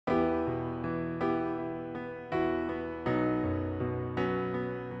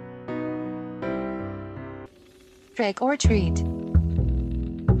Trick or treat.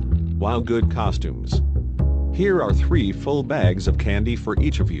 Wow, good costumes. Here are 3 full bags of candy for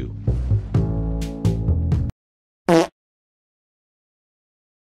each of you.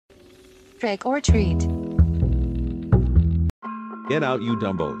 Trick or treat. Get out, you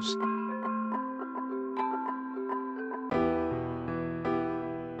Dumbos.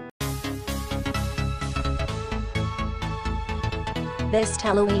 Best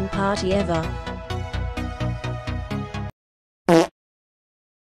Halloween party ever.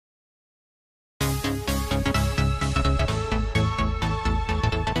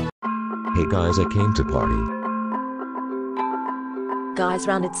 Hey guys, I came to party. Guys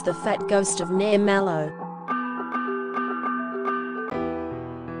run, it's the fat ghost of Nair Mallow.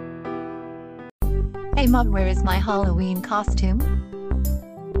 Hey Mom, where is my Halloween costume?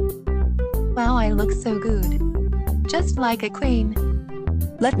 Wow, I look so good. Just like a queen.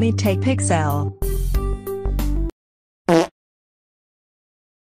 Let me take Pixel.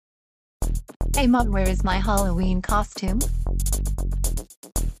 Hey Mom, where is my Halloween costume?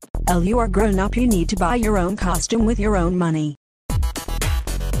 Elle, you are grown up, you need to buy your own costume with your own money.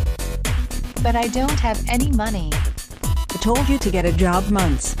 But I don't have any money. I told you to get a job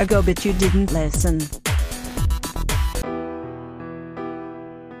months ago, but you didn't listen.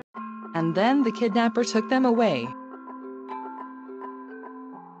 And then the kidnapper took them away.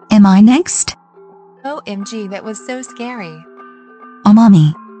 Am I next? OMG, that was so scary. Oh,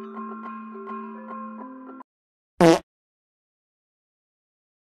 mommy.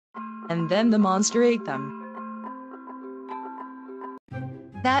 And then the monster ate them.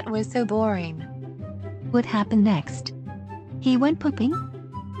 That was so boring. What happened next? He went pooping?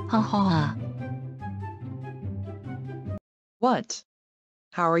 Ha ha ha. What?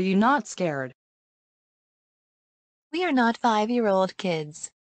 How are you not scared? We are not 5-year-old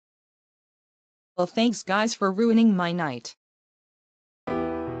kids. Well, thanks guys for ruining my night.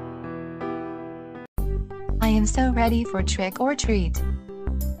 I am so ready for trick or treat.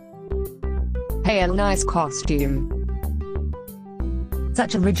 Hey, a nice costume.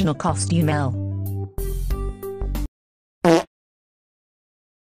 Such original costume, Elle.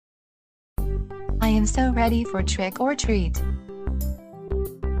 I am so ready for trick or treat.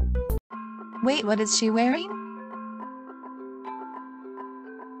 Wait, what is she wearing?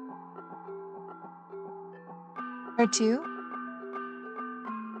 Her too?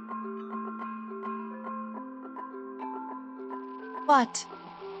 What?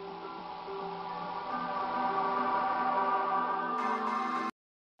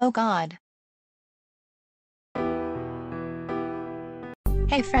 Oh God.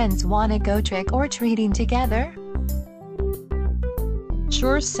 Hey friends, wanna go trick or treating together?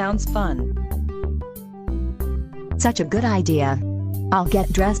 Sure, sounds fun. Such a good idea. I'll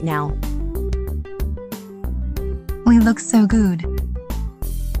get dressed now. We look so good.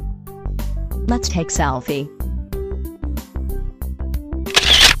 Let's take selfie.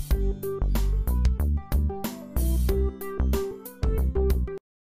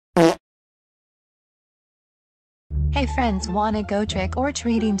 Hey friends, wanna go trick or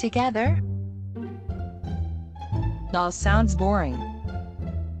treating together? Nah, sounds boring.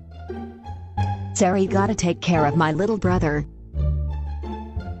 Sorry, gotta take care of my little brother.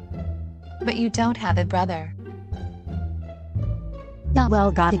 But you don't have a brother. Yeah,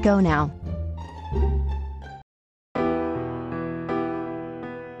 well, gotta go now.